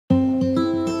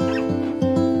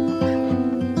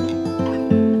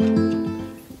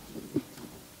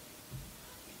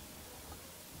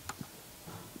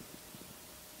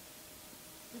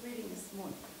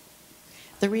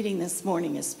The reading this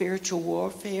morning is Spiritual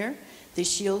Warfare, the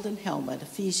Shield and Helmet,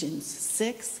 Ephesians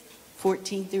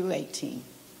 6:14 through 18.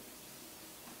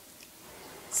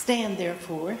 Stand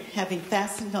therefore, having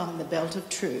fastened on the belt of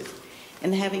truth,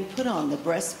 and having put on the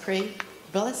breastplate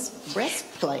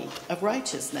of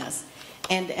righteousness,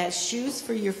 and as shoes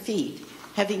for your feet,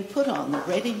 having put on the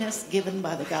readiness given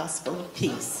by the gospel of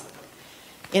peace.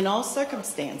 In all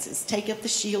circumstances, take up the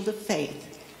shield of faith,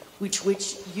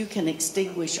 which you can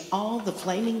extinguish all the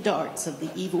flaming darts of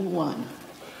the evil one,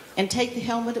 and take the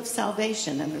helmet of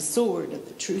salvation and the sword of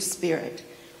the true Spirit,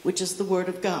 which is the word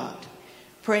of God,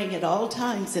 praying at all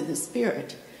times in the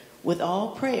Spirit with all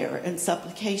prayer and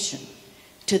supplication.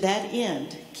 To that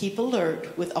end, keep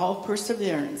alert with all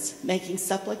perseverance, making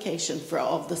supplication for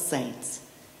all the saints.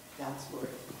 God's word.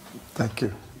 Thank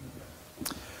you.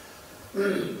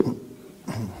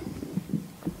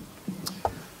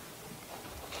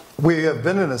 We have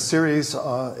been in a series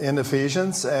in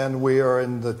Ephesians, and we are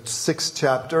in the 6th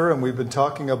chapter, and we've been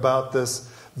talking about this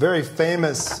very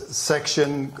famous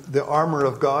section, the armor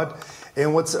of God.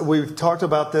 And we've talked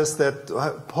about this,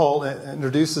 that Paul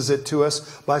introduces it to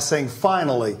us by saying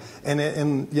finally.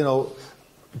 And you know,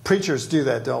 preachers do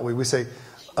that, don't we? We say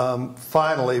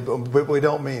finally, but we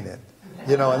don't mean it.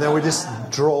 You know, and then we just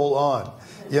droll on.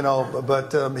 You know,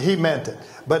 but he meant it.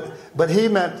 But he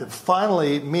meant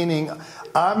finally, meaning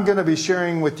I'm going to be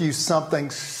sharing with you something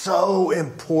so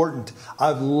important.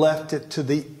 I've left it to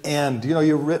the end. You know,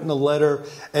 you've written a letter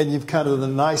and you've kind of the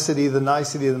nicety,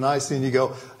 and you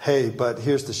go, hey, but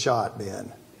here's the shot,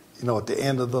 man. You know, at the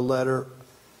end of the letter.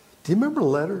 Do you remember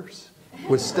letters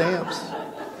with stamps?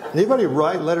 Anybody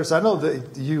write letters? I know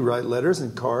that you write letters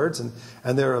and cards, and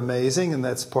they're amazing, and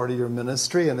that's part of your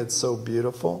ministry, and it's so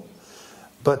beautiful.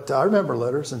 But I remember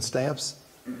letters and stamps.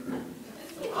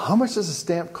 How much does a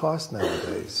stamp cost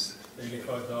nowadays?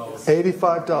 $85.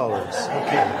 $85.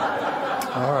 Okay.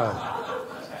 All right.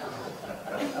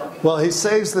 Well, he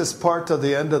saves this part to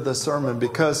the end of the sermon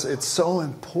because it's so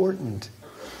important.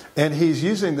 And he's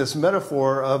using this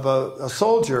metaphor of a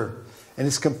soldier, and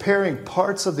he's comparing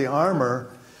parts of the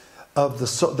armor of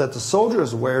that the soldier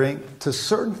is wearing to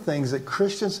certain things that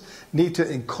Christians need to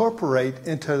incorporate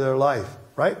into their life.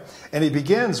 Right? And he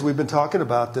begins, we've been talking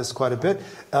about this quite a bit,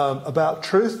 about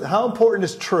truth. How important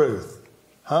is truth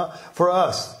for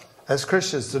us as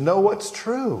Christians to know what's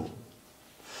true?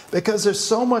 Because there's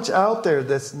so much out there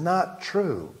that's not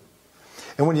true.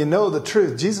 And when you know the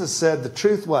truth, Jesus said the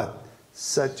truth what?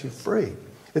 Set you free.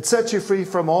 It sets you free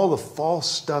from all the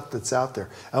false stuff that's out there.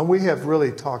 And we have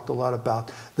really talked a lot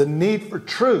about the need for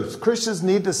truth. Christians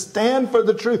need to stand for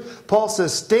the truth. Paul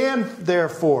says, stand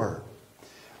therefore.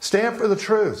 Stand for the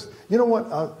truth. You know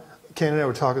what? Ken and I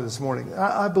were talking this morning.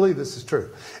 I believe this is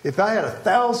true. If I had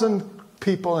 1,000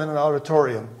 people in an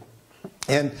auditorium,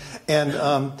 and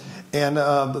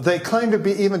they claim to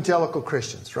be evangelical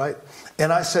Christians, right?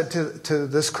 And I said to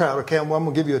this crowd, okay, I'm going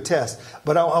to give you a test,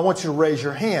 but I want you to raise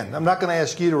your hand. I'm not going to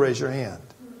ask you to raise your hand.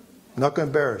 I'm not going to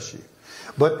embarrass you.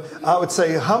 But I would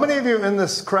say, how many of you in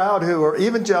this crowd who are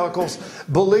evangelicals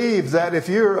believe that if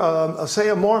you're, say,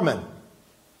 a Mormon,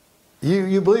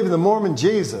 you believe in the Mormon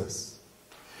Jesus,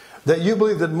 that you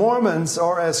believe that Mormons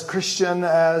are as Christian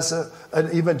as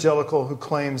an evangelical who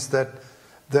claims that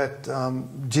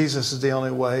Jesus is the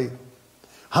only way?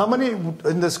 How many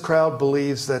in this crowd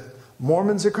believes that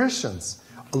Mormons are Christians?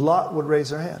 A lot would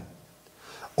raise their hand.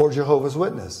 Or Jehovah's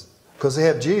Witness, because they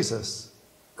have Jesus,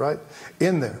 right,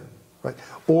 in there. Right?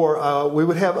 Or we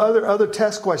would have other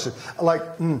test questions, like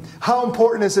how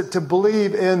important is it to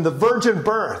believe in the virgin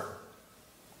birth?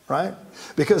 Right?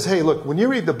 Because, hey, look, when you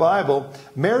read the Bible,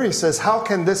 Mary says, how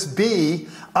can this be?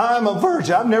 I'm a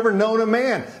virgin. I've never known a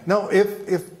man. No,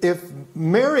 if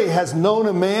Mary has known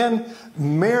a man,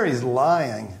 Mary's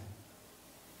lying.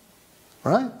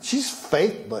 Right? She's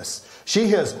faithless. She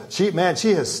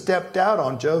has stepped out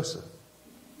on Joseph.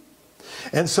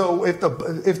 And so we're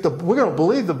going to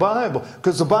believe the Bible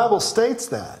because the Bible states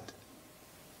that.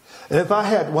 And if I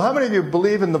had, well, how many of you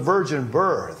believe in the virgin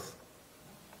birth?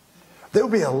 There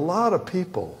would be a lot of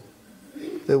people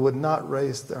that would not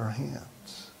raise their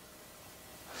hands.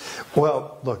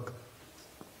 Well, look,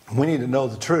 we need to know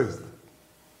the truth.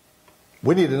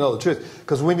 We need to know the truth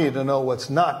because we need to know what's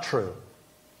not true.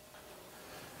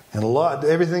 And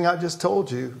everything I just told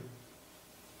you,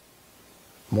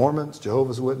 Mormons,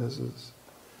 Jehovah's Witnesses,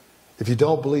 if you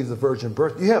don't believe the virgin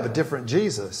birth, you have a different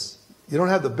Jesus. You don't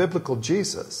have the biblical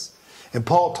Jesus. And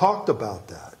Paul talked about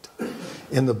that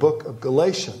in the book of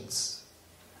Galatians.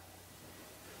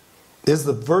 Is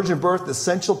the virgin birth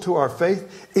essential to our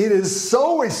faith? It is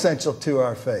so essential to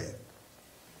our faith.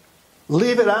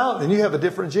 Leave it out and you have a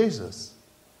different Jesus.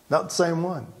 Not the same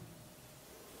one.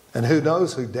 And who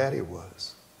knows who Daddy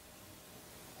was?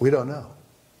 We don't know.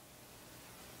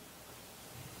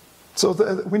 So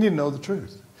we need to know the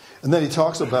truth. And then he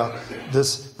talks about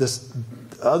this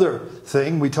other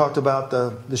thing. We talked about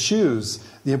the shoes,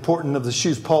 the importance of the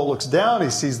shoes. Paul looks down. He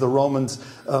sees the Romans'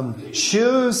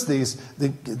 shoes,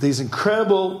 these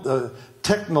incredible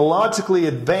technologically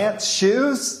advanced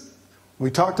shoes.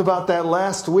 We talked about that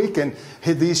last week. And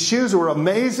these shoes were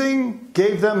amazing,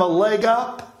 gave them a leg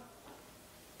up.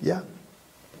 Yeah.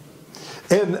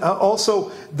 And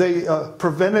also, they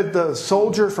prevented the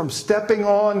soldier from stepping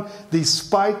on these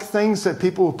spike things that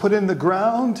people would put in the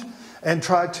ground and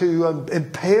try to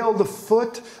impale the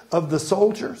foot of the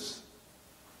soldiers.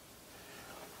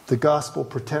 The gospel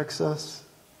protects us.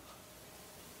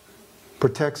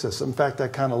 Protects us. In fact, I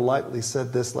kind of lightly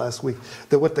said this last week,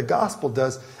 that what the gospel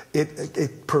does,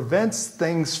 it prevents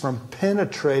things from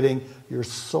penetrating your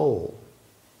soul.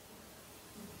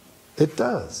 It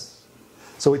does.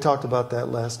 So we talked about that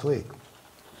last week.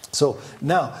 So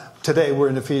now, today we're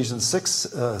in Ephesians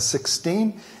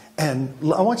 6:16, and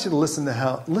I want you to listen to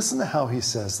how he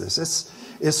says this.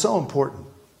 It's so important.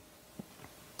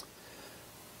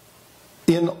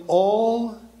 In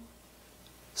all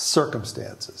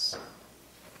circumstances.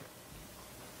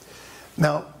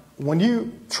 Now, when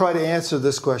you try to answer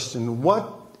this question,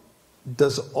 what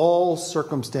does all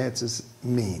circumstances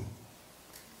mean?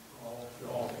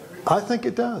 I think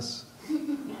it does.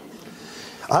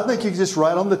 I think you can just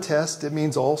write on the test, it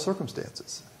means all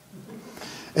circumstances.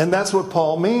 And that's what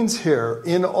Paul means here.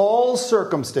 In all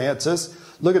circumstances,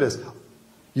 look at this.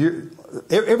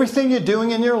 Everything you're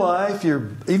doing in your life,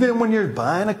 even when you're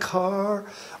buying a car,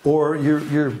 or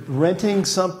you're renting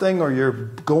something, or you're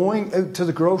going to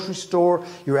the grocery store,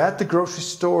 you're at the grocery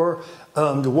store,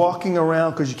 walking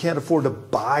around because you can't afford to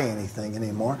buy anything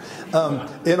anymore.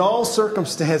 In all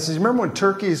circumstances, remember when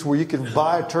turkeys, where you could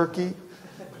buy a turkey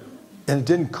and it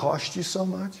didn't cost you so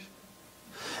much?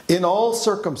 In all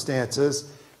circumstances,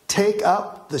 take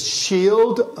up the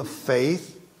shield of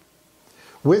faith,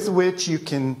 with which you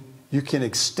can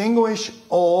extinguish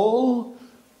all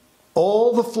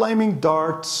the flaming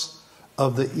darts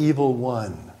of the evil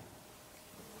one.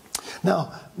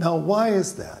 Now, why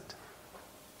is that?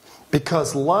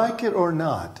 Because, like it or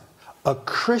not, a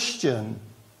Christian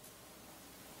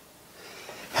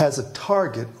has a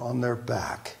target on their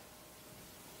back.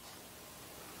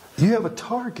 You have a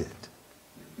target.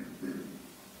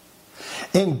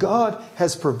 And God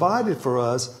has provided for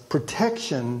us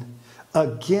protection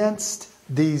against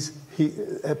these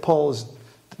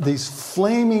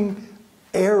flaming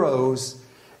arrows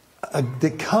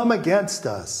that come against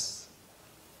us.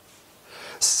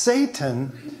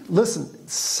 Satan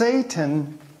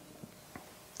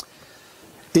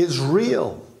is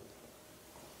real.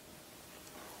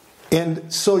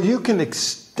 And so you can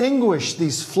extinguish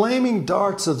these flaming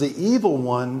darts of the evil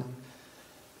one.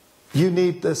 You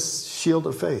need this shield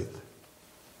of faith.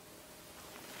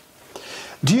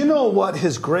 Do you know what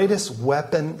his greatest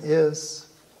weapon is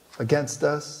against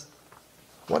us?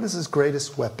 What is his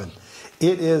greatest weapon?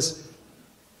 It is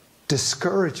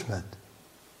discouragement.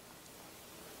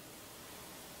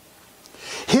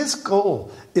 His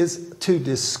goal is to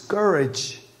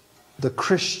discourage the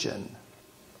Christian.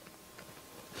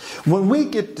 When we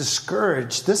get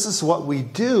discouraged, this is what we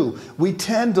do. We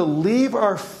tend to leave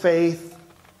our faith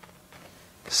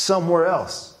somewhere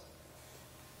else.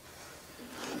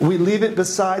 We leave it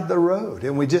beside the road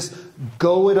and we just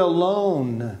go it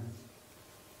alone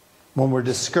when we're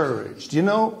discouraged. You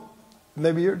know,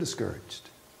 maybe you're discouraged.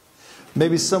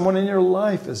 Maybe someone in your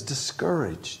life is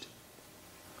discouraged.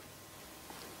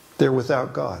 They're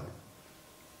without God.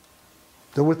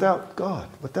 They're without God,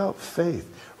 without faith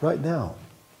right now.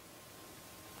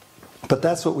 But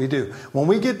that's what we do. When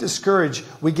we get discouraged,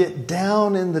 we get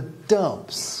down in the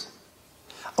dumps.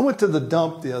 I went to the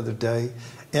dump the other day,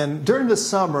 and during the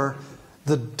summer,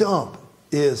 the dump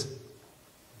is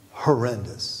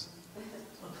horrendous.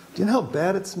 Do you know how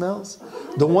bad it smells?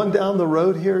 The one down the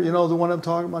road here, you know the one I'm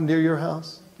talking about, near your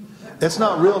house? It's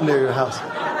not real near your house.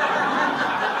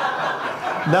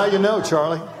 Now you know,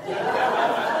 Charlie.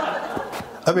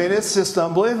 I mean, it's just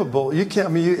unbelievable. You can't.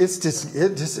 I mean,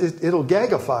 it'll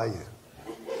gagify you.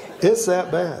 It's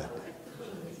that bad.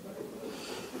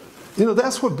 You know,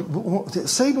 that's what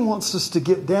Satan wants us to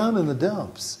get down in the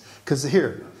dumps. Because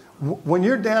here, when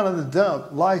you're down in the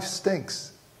dump, life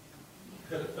stinks.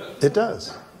 It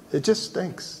does. It just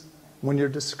stinks when you're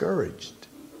discouraged.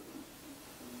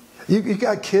 You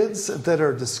got kids that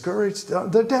are discouraged.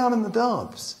 They're down in the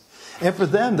dumps. And for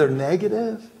them, they're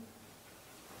negative.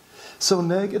 So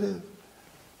negative.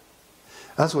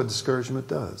 That's what discouragement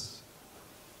does.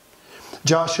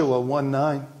 Joshua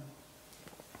 1:9.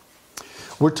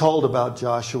 We're told about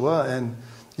Joshua, and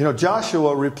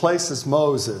Joshua replaces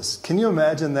Moses. Can you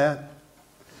imagine that?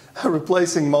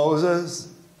 Replacing Moses.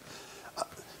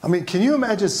 I mean, can you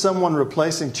imagine someone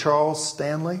replacing Charles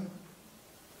Stanley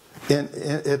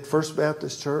at First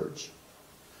Baptist Church?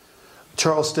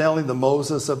 Charles Stanley, the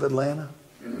Moses of Atlanta.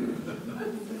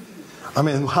 I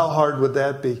mean, how hard would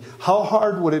that be? How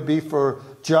hard would it be for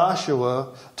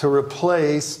Joshua to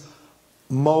replace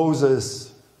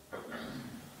Moses?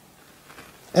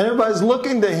 And everybody's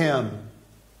looking to him.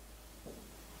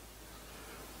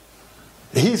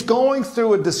 He's going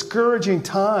through a discouraging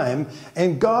time,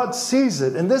 and God sees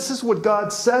it. And this is what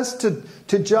God says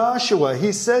to Joshua.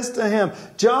 He says to him,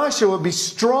 Joshua, be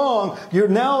strong. You're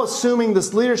now assuming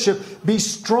this leadership. Be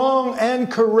strong and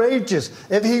courageous.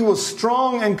 If he was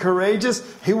strong and courageous,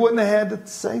 he wouldn't have had to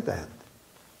say that.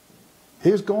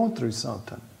 He was going through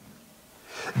something.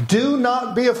 Do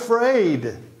not be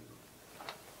afraid.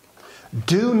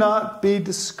 Do not be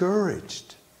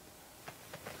discouraged.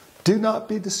 Do not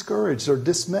be discouraged or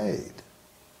dismayed.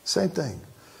 Same thing.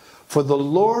 For the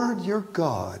Lord your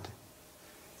God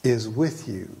is with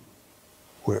you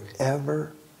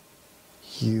wherever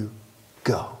you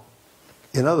go.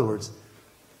 In other words,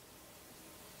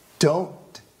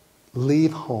 don't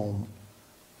leave home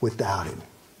without him.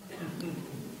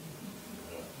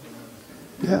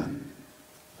 Yeah.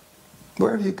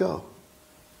 Wherever you go.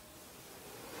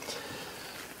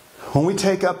 When we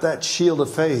take up that shield of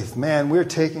faith, man, we're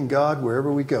taking God wherever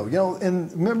we go.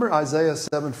 And remember Isaiah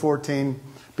 7:14,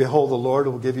 behold, the Lord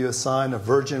will give you a sign, a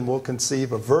virgin will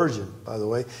conceive, a virgin, by the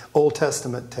way, Old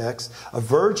Testament text, a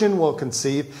virgin will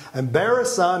conceive and bear a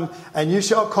son, and you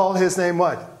shall call his name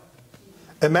what?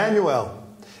 Emmanuel.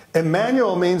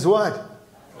 Emmanuel means what?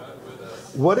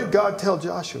 What did God tell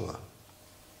Joshua?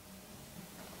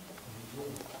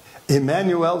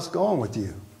 Emmanuel's going with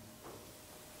you.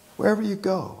 Wherever you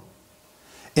go.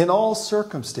 In all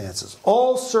circumstances,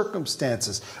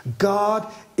 God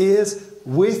is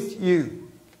with you.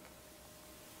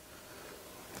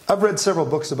 I've read several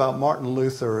books about Martin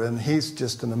Luther, and he's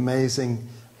just an amazing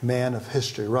man of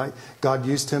history, right? God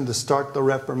used him to start the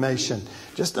Reformation.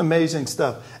 Just amazing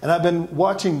stuff. And I've been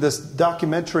watching this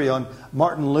documentary on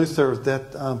Martin Luther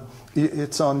that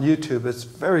it's on YouTube. It's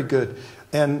very good.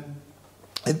 And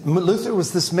Luther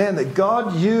was this man that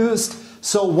God used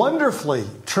so wonderfully,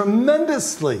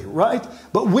 tremendously, right?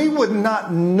 But we would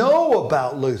not know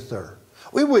about Luther.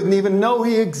 We wouldn't even know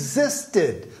he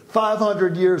existed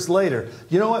 500 years later.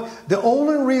 You know what? The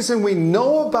only reason we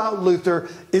know about Luther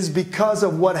is because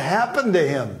of what happened to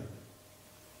him.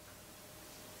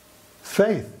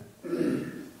 Faith.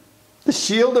 The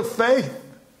shield of faith.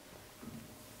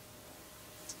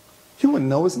 You wouldn't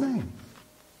know his name.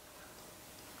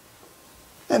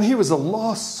 And he was a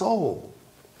lost soul.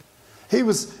 He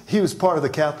was part of the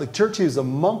Catholic Church. He was a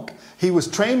monk. He was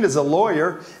trained as a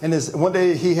lawyer. And one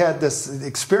day he had this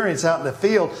experience out in the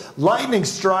field. Lightning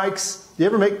strikes. You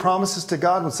ever make promises to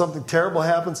God when something terrible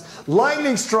happens?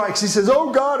 Lightning strikes. He says,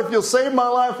 oh God, if you'll save my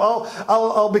life,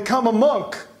 I'll become a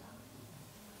monk.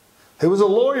 He was a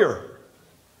lawyer.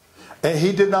 And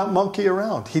he did not monkey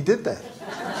around. He did that.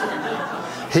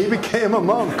 He became a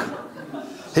monk.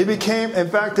 In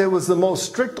fact, it was the most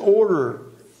strict order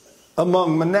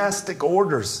among monastic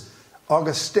orders,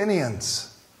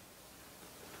 Augustinians.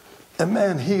 And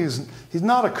man, he's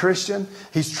not a Christian.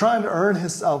 He's trying to earn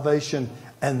his salvation.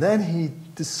 And then he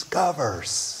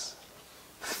discovers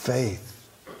faith.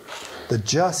 The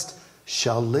just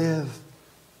shall live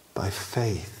by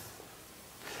faith.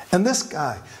 And this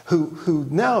guy, who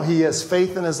now he has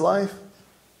faith in his life,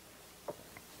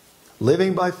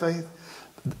 living by faith,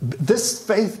 this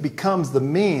faith becomes the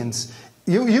means.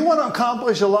 You want to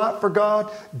accomplish a lot for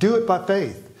God? Do it by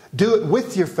faith. Do it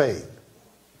with your faith.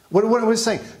 What are we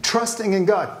saying? Trusting in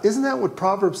God. Isn't that what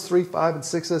Proverbs 3, 5, and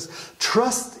 6 says?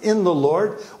 Trust in the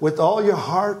Lord with all your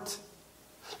heart.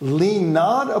 Lean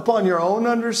not upon your own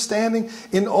understanding.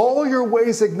 In all your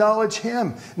ways acknowledge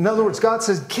Him. In other words, God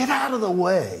says, get out of the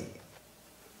way.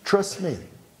 Trust me.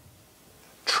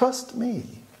 Trust me.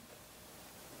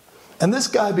 And this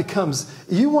guy becomes,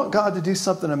 you want God to do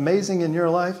something amazing in your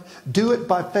life? Do it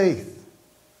by faith.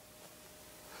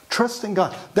 Trust in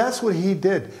God. That's what he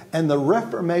did. And the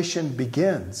Reformation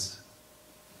begins.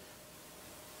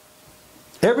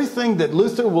 Everything that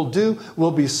Luther will do will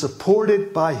be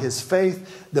supported by his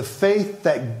faith. The faith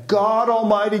that God,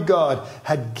 Almighty God,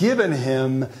 had given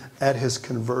him at his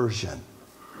conversion.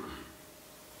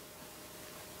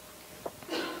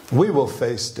 We will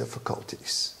face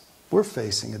difficulties. We're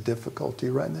facing a difficulty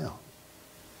right now.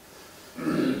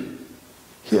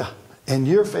 Yeah. And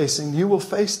you will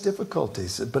face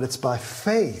difficulties, but it's by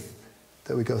faith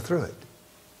that we go through it.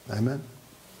 Amen.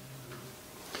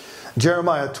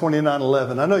 Jeremiah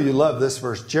 29:11. I know you love this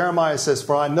verse. Jeremiah says,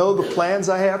 "For I know the plans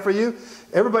I have for you."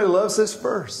 Everybody loves this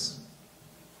verse.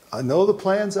 I know the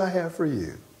plans I have for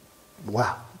you.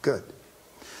 Wow, good.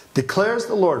 Declares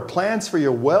the Lord, plans for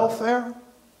your welfare,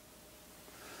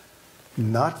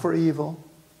 not for evil,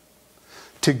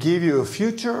 to give you a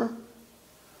future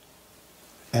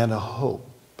and a hope.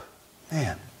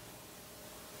 Man.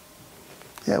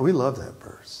 Yeah, we love that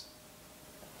verse.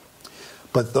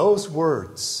 But those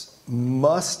words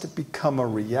must become a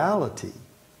reality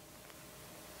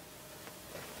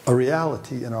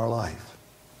in our life.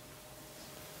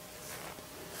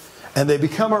 And they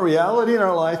become a reality in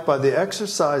our life by the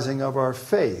exercising of our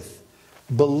faith,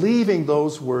 believing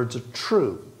those words are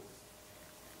true.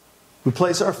 We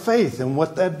place our faith in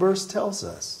what that verse tells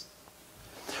us.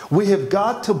 We have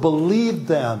got to believe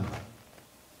them,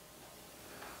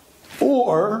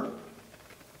 or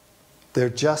they're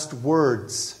just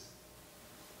words.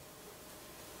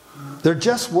 They're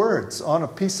just words on a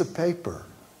piece of paper.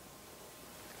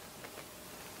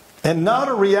 And not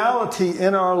a reality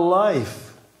in our life.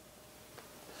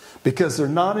 Because they're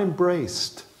not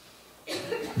embraced.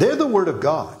 They're the Word of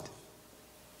God.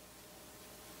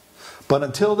 But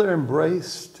until they're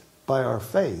embraced by our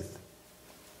faith,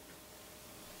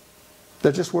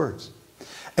 they're just words.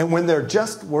 And when they're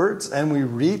just words and we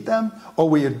read them,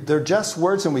 or they're just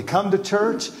words and we come to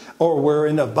church, or we're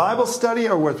in a Bible study,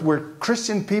 or we're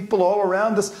Christian people all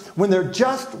around us, when they're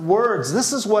just words,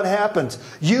 this is what happens.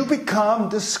 You become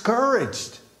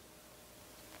discouraged.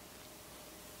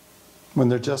 When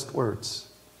they're just words.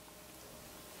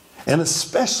 And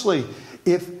especially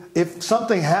if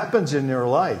something happens in your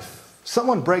life.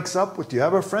 Someone breaks up with you. I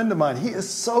have a friend of mine. He is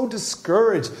so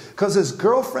discouraged because his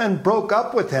girlfriend broke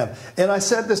up with him. And I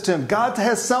said this to him, God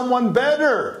has someone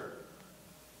better.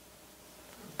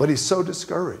 But he's so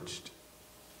discouraged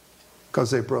because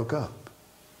they broke up.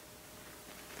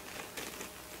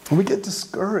 And we get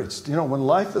discouraged. You know, when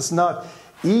life is not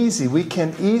easy, we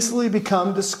can easily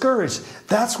become discouraged.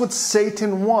 That's what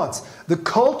Satan wants. The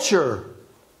culture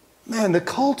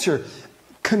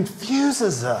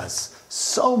confuses us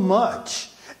so much.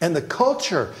 And the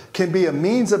culture can be a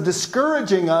means of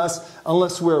discouraging us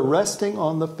unless we're resting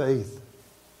on the faith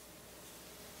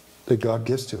that God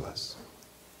gives to us.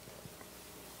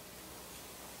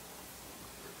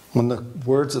 When the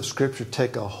words of Scripture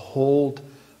take a hold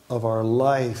of our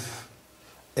life,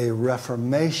 a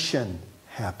reformation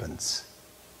happens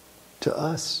to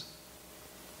us.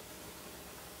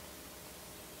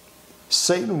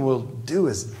 Satan will do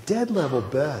his dead level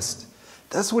best.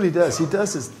 That's what he does. He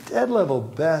does his dead level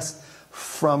best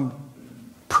from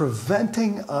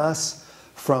preventing us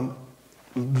from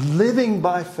living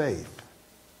by faith,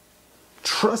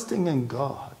 trusting in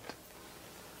God.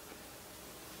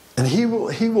 And he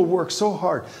will work so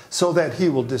hard so that he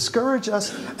will discourage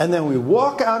us, and then we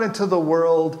walk out into the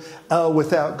world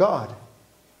without God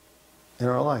in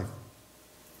our life.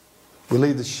 We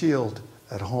leave the shield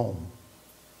at home.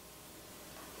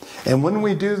 And when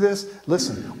we do this,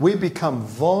 listen, we become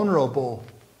vulnerable.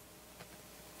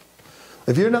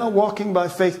 If you're not walking by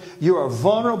faith, you are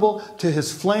vulnerable to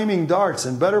his flaming darts,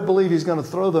 and better believe he's going to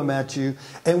throw them at you,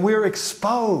 and we're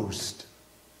exposed.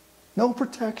 No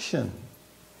protection.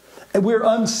 And we're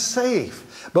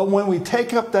unsafe. But when we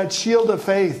take up that shield of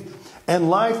faith and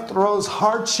life throws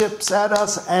hardships at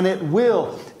us, and it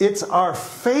will, it's our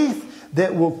faith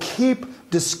that will keep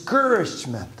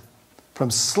discouragement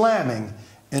from slamming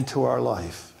into our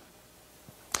life.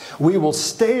 We will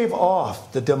stave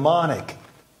off the demonic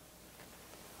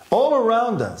all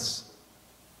around us.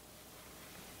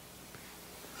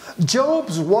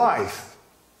 Job's wife,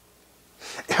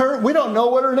 we don't know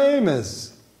what her name is.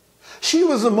 She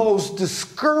was the most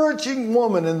discouraging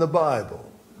woman in the Bible.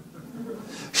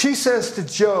 She says to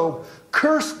Job,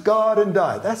 curse God and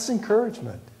die. That's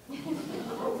encouragement.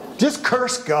 Just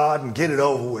curse God and get it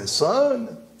over with,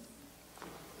 son.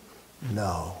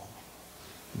 No.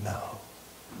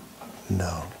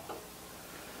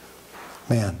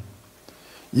 Man,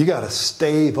 you got to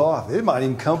stave off. It might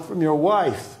even come from your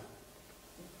wife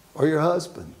or your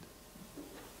husband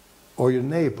or your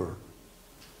neighbor.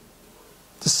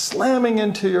 Just slamming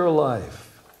into your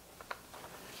life.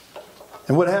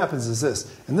 And what happens is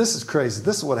this, and this is crazy.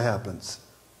 This is what happens.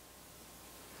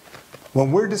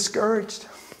 When we're discouraged,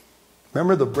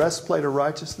 remember the breastplate of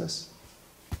righteousness?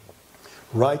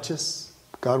 Righteous.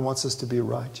 God wants us to be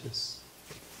righteous.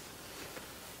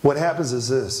 what happens is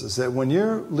this, is that when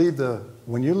you leave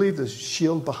the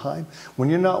shield behind, when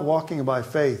you're not walking by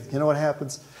faith, you know what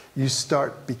happens? You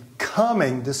start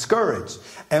becoming discouraged.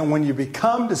 And when you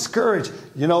become discouraged,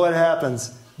 you know what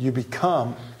happens? You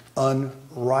become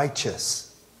unrighteous.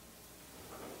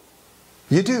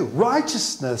 You do.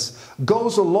 Righteousness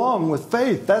goes along with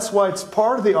faith. That's why it's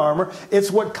part of the armor. It's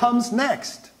what comes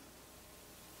next.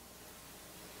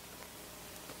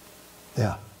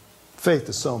 Yeah. Faith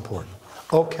is so important.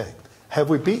 Okay. Have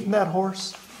we beaten that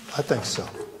horse? I think so.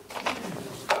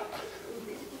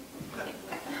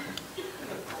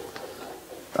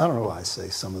 I don't know why I say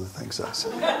some of the things I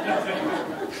say.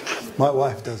 My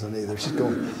wife doesn't either. She's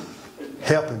going,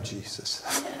 help him,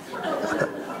 Jesus.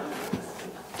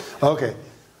 Okay,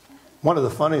 one of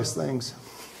the funniest things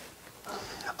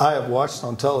I have watched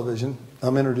on television,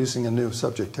 I'm introducing a new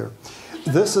subject here.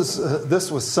 This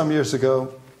was some years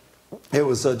ago. It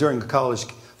was during the college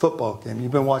football game.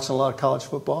 You've been watching a lot of college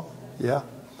football? Yeah?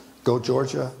 Go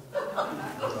Georgia?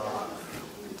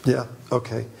 Yeah,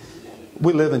 okay.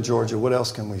 We live in Georgia. What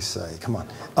else can we say? Come on.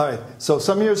 All right, so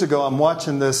some years ago I'm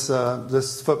watching this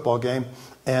football game.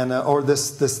 And or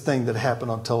this thing that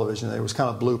happened on television. There was kind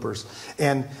of bloopers.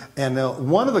 And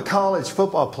one of the college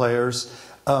football players,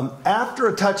 after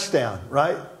a touchdown,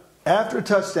 right? After a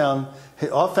touchdown,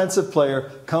 the offensive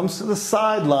player comes to the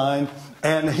sideline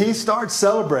and he starts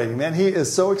celebrating. Man, he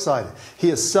is so excited. He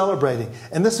is celebrating.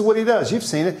 And this is what he does. You've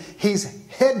seen it. He's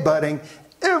headbutting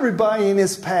everybody in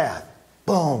his path.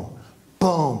 Boom,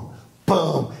 boom,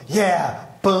 boom. Yeah,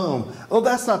 boom. Well,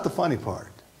 that's not the funny part.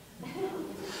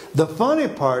 The funny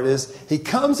part is he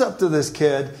comes up to this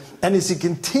kid, and as he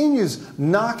continues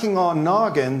knocking on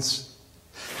noggins,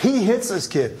 he hits this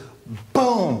kid.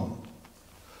 Boom!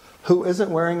 Who isn't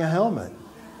wearing a helmet.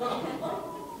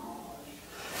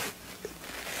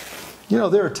 You know,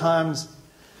 there are times...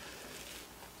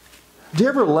 Do you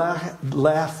ever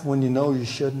laugh when you know you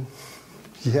shouldn't?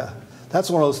 Yeah, that's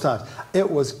one of those times.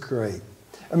 It was great.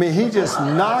 I mean, he just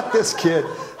knocked this kid.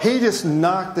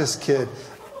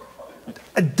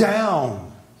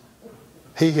 Down.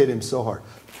 He hit him so hard.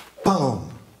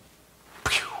 Boom.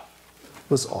 Pew. It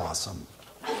was awesome.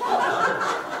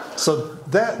 So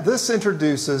this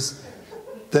introduces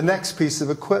the next piece of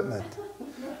equipment.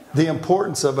 The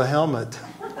importance of a helmet.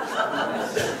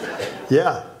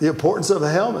 Yeah, the importance of a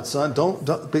helmet, son.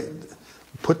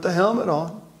 Put the helmet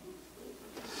on.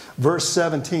 Verse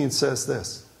 17 says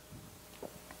this.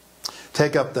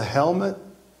 Take up the helmet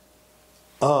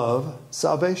of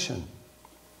salvation.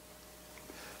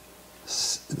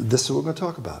 This is what we're going to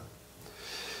talk about.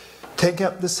 Take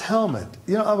up this helmet.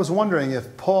 You know, I was wondering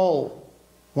if Paul,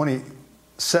 when he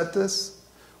said this,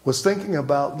 was thinking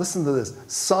about, listen to this,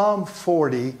 Psalm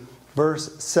 40,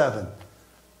 verse 7.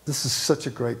 This is such a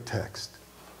great text.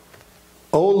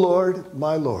 O Lord,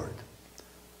 my Lord,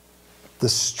 the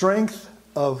strength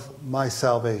of my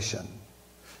salvation,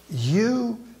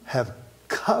 you have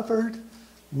covered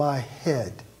my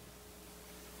head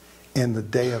in the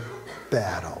day of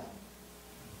battle.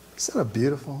 Isn't that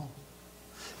beautiful?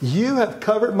 You have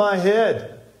covered my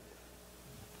head.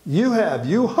 You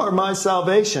are my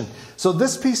salvation. So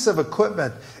this piece of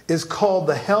equipment is called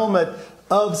the helmet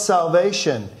of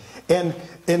salvation. And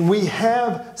we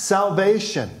have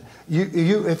salvation.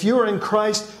 If you are in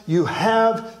Christ, you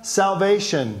have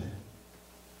salvation.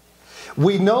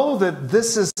 We know that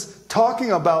this is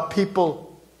talking about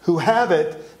people who have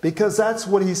it because that's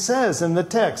what he says in the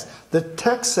text. The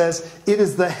text says it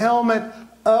is the helmet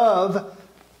of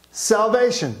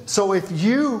salvation. So if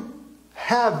you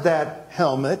have that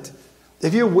helmet,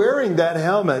 if you're wearing that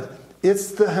helmet,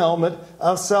 it's the helmet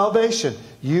of salvation.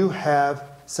 You have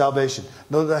salvation.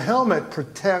 Now the helmet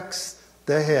protects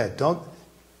the head.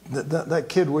 That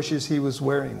kid wishes he was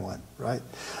wearing one, right?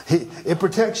 It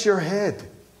protects your head.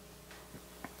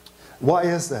 Why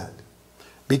is that?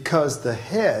 Because the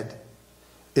head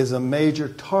is a major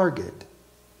target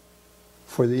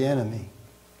for the enemy.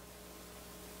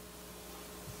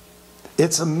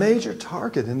 It's a major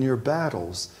target in your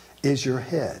battles is your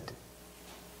head.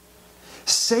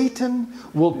 Satan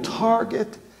will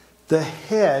target the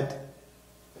head,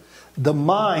 the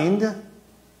mind.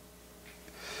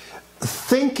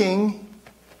 Thinking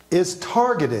is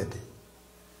targeted.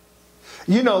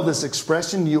 You know this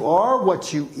expression, you are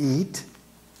what you eat.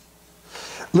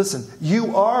 Listen,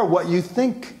 you are what you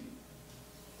think.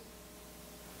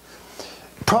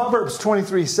 Proverbs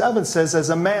 23:7 says, as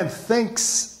a man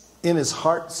thinks in his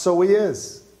heart, so he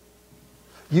is.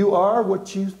 You are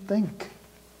what you think.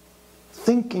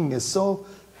 Thinking is so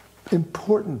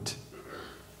important.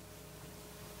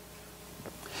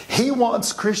 He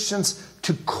wants Christians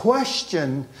to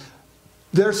question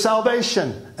their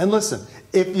salvation. And listen,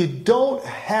 if you don't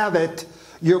have it,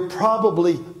 you're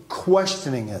probably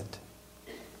questioning it.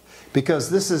 Because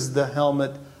this is the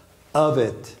helmet of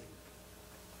it.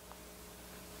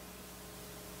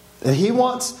 And he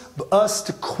wants us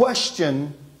to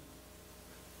question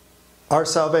our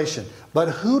salvation. But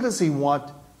who does he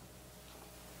want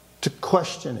to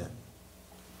question it?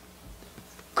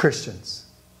 Christians.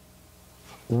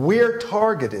 We're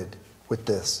targeted with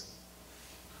this.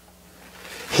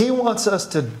 He wants us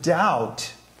to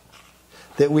doubt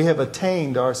that we have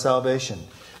attained our salvation.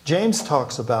 James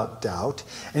talks about doubt,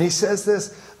 and he says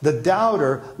this, the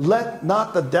doubter, let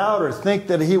not the doubter think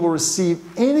that he will receive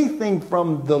anything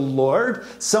from the Lord.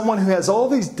 Someone who has all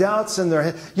these doubts in their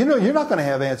head. You know, you're not going to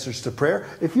have answers to prayer.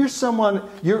 If you're someone,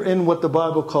 you're in what the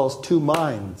Bible calls two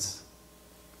minds.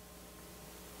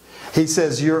 He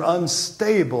says you're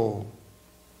unstable.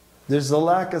 There's a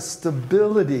lack of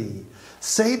stability.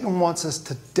 Satan wants us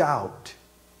to doubt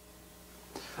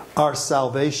our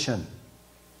salvation.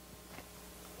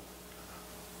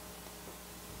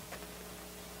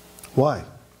 Why?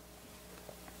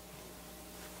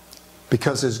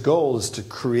 Because his goal is to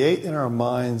create in our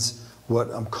minds what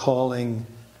I'm calling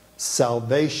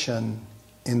salvation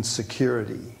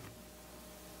insecurity.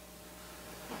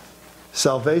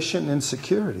 Salvation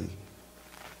insecurity.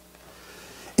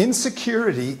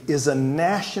 Insecurity is a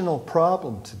national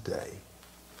problem today.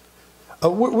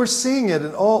 We're seeing it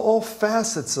in all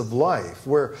facets of life,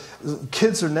 where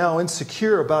kids are now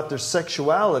insecure about their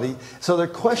sexuality, so they're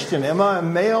questioning, am I a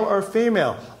male or a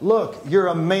female? Look, you're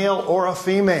a male or a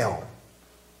female.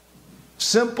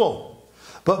 Simple.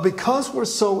 But because we're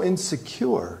so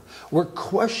insecure, we're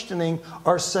questioning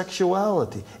our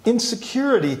sexuality.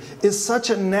 Insecurity is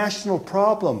such a national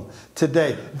problem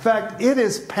today. In fact, it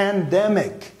is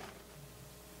pandemic.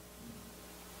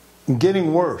 And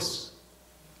getting worse.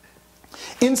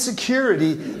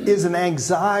 Insecurity is an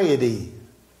anxiety.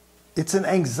 It's an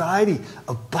anxiety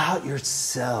about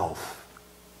yourself.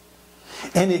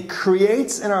 And it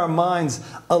creates in our minds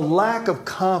a lack of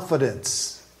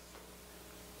confidence.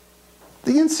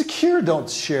 The insecure don't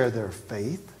share their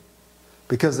faith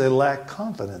because they lack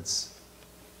confidence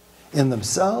in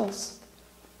themselves,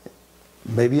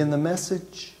 maybe in the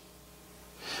message.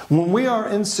 When we are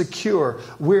insecure,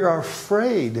 we are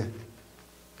afraid.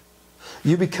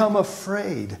 You become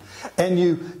afraid and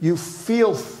you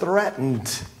feel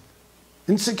threatened.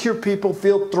 Insecure people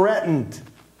feel threatened.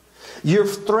 You're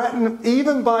threatened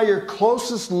even by your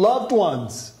closest loved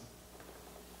ones.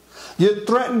 You're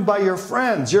threatened by your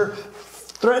friends. You're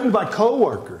threatened by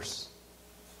coworkers.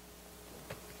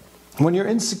 When you're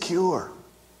insecure,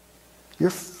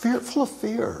 you're fearful of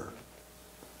fear.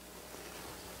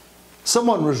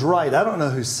 Someone was right. I don't know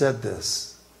who said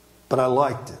this, but I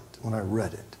liked it when I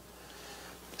read it.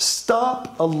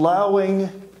 Stop allowing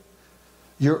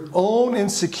your own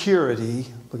insecurity,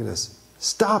 look at this,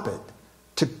 stop it,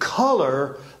 to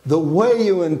color the way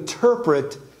you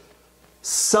interpret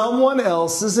someone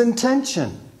else's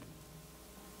intention.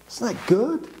 Isn't that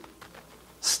good?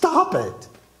 Stop it.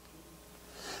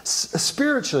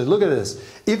 Spiritually, look at this.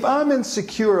 If I'm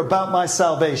insecure about my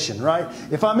salvation, right?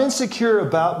 If I'm insecure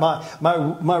about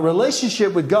my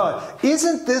relationship with God,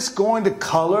 isn't this going to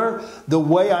color the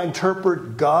way I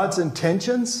interpret God's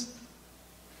intentions?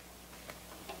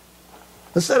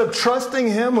 Instead of trusting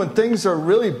Him when things are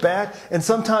really bad, and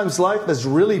sometimes life is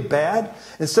really bad,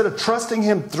 instead of trusting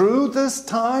Him through this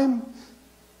time,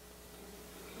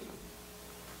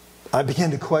 I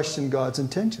begin to question God's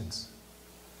intentions.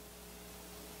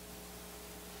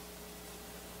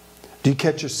 Do you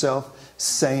catch yourself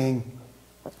saying,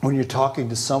 when you're talking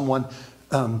to someone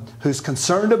who's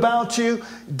concerned about you,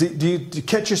 do you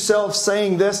catch yourself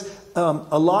saying this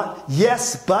a lot?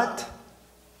 Yes, but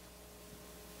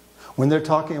when they're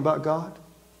talking about God?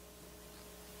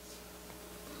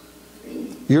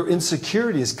 Your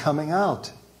insecurity is coming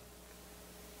out.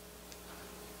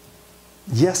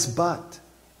 Yes, but.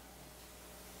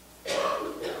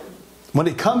 When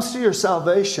it comes to your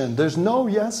salvation, there's no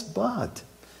yes, but.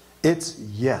 It's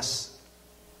yes.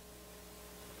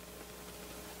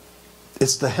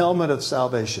 It's the helmet of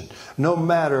salvation. No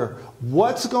matter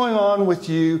what's going on with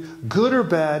you, good or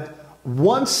bad,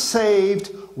 once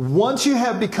saved, once you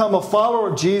have become a follower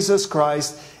of Jesus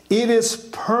Christ, it is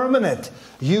permanent.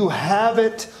 You have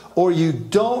it or you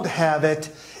don't have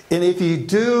it. And if you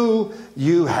do,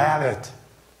 you have it.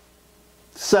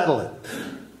 Settle it.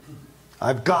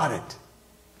 I've got it.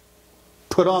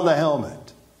 Put on the helmet.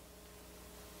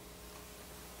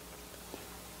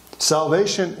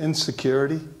 Salvation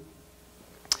insecurity,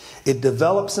 it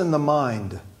develops in the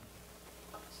mind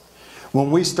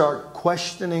When we start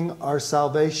questioning our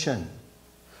salvation.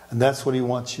 And that's what he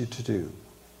wants you to do.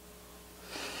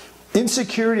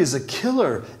 Insecurity is a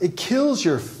killer. It kills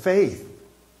your faith.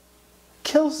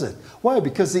 Kills it. Why?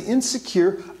 Because the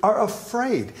insecure are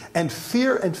afraid. And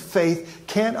fear and faith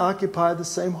can't occupy the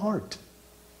same heart.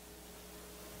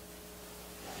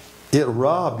 It'll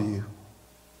rob you.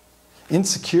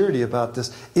 Insecurity about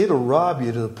this, it'll rob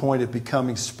you to the point of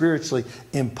becoming spiritually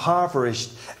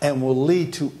impoverished and will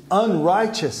lead to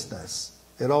unrighteousness.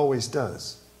 It always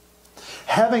does.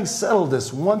 Having settled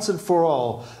this once and for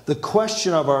all, the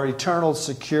question of our eternal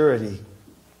security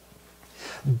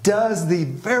does the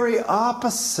very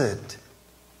opposite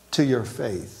to your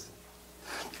faith.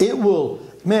 It will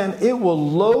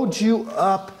load you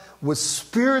up with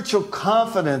spiritual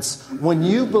confidence when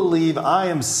you believe I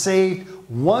am saved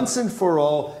once and for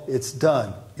all. It's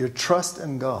done. Your trust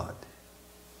in God.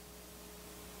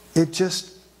 It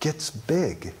just gets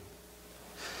big.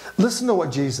 Listen to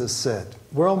what Jesus said.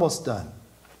 We're almost done.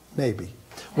 Maybe.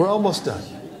 We're almost done.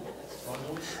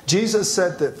 Jesus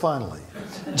said that finally.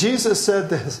 Jesus said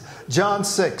this. John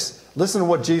 6. Listen to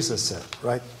what Jesus said,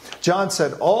 right? John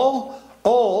said, all,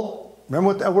 remember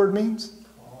what that word means?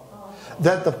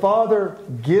 That the Father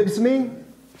gives me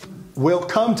will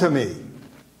come to me.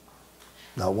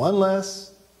 Not one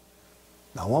less,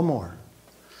 not one more.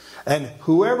 And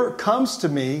whoever comes to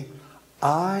me,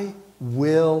 I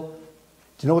will.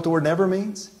 Do you know what the word never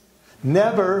means?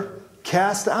 Never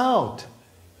cast out.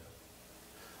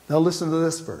 Now listen to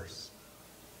this verse.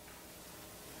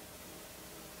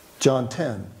 John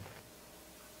 10.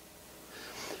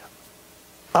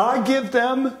 I give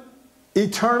them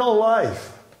eternal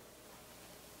life,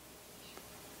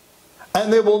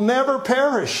 and they will never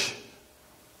perish.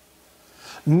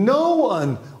 No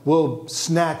one will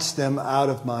snatch them out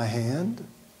of my hand.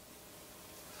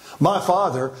 My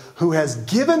Father, who has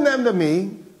given them to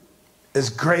me, is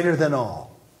greater than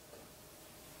all.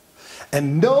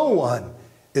 And no one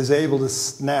is able to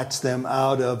snatch them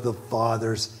out of the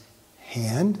Father's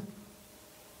hand.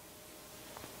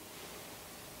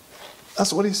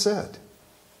 That's what he said.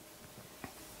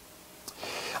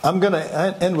 I'm going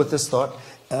to end with this thought.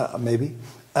 Maybe.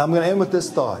 I'm going to end with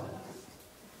this thought.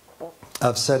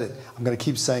 I've said it. I'm going to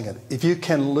keep saying it. If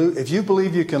you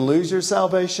believe you can lose your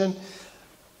salvation,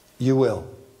 you will.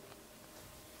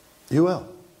 You will.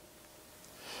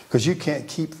 Because you can't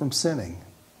keep from sinning.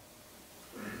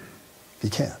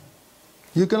 You can't.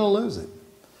 You're going to lose it.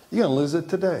 You're going to lose it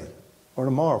today or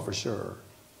tomorrow for sure.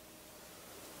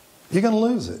 You're going to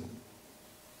lose it.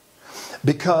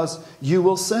 Because you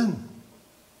will sin.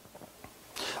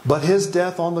 But his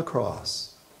death on the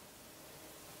cross,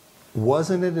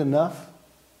 wasn't it enough?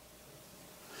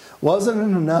 Wasn't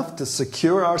it enough to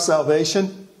secure our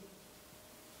salvation?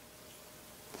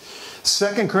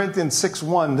 2 Corinthians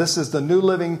 6:1, this is the New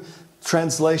Living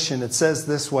Translation. It says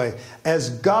this way, as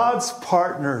God's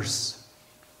partners,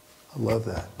 I love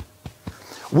that,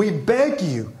 we beg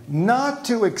you not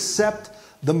to accept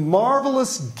the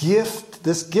marvelous gift,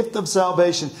 this gift of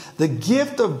salvation, the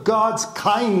gift of God's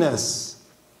kindness,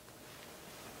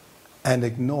 and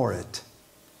ignore it.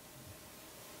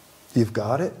 You've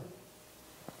got it.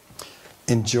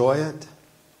 Enjoy it.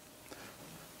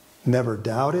 Never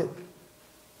doubt it.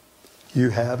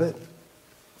 You have it.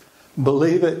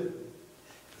 Believe it.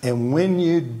 And when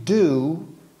you do,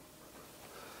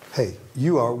 hey,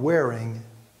 you are wearing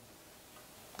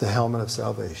the helmet of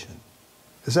salvation.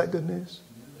 Is that good news?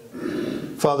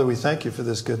 Father, we thank you for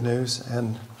this good news.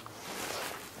 And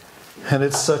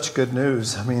it's such good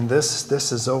news. I mean,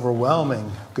 this is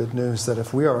overwhelming good news that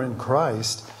if we are in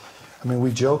Christ, I mean,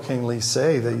 we jokingly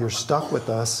say that you're stuck with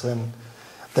us, and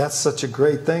that's such a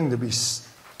great thing to be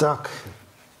stuck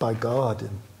by God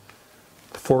and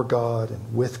for God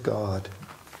and with God.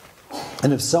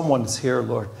 And if someone's here,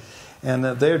 Lord, and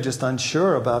they're just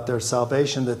unsure about their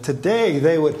salvation, that today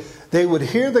they would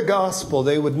hear the gospel,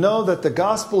 they would know that the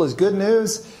gospel is good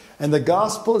news, and the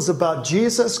gospel is about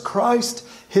Jesus Christ,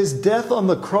 his death on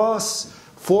the cross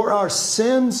for our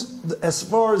sins. As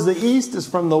far as the east is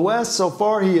from the west, so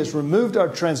far he has removed our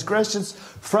transgressions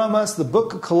from us. The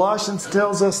book of Colossians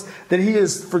tells us that he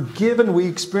is forgiven. We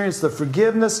experience the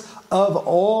forgiveness of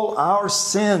all our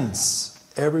sins,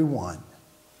 every one,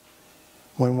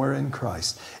 when we're in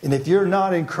Christ. And if you're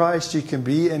not in Christ, you can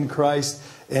be in Christ.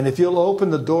 And if you'll open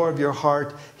the door of your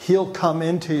heart, he'll come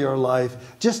into your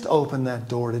life. Just open that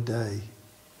door today.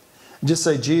 Just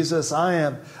say, Jesus,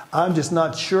 I'm just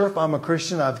not sure if I'm a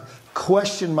Christian. I've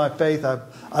questioned my faith.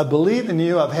 I believe in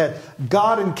you. I've had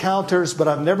God encounters, but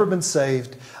I've never been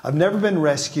saved. I've never been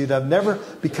rescued. I've never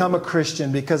become a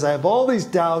Christian because I have all these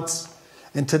doubts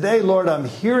And today, Lord, I'm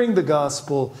hearing the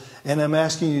gospel and I'm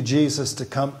asking you, Jesus, to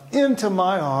come into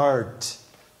my heart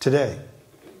today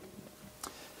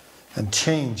and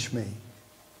change me.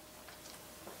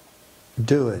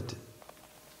 Do it.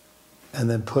 And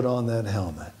then put on that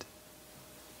helmet.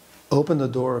 Open the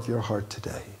door of your heart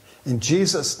today. In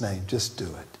Jesus' name, just do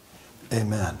it.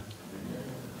 Amen.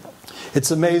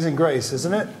 It's amazing grace,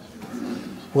 isn't it?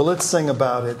 Well, let's sing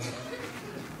about it.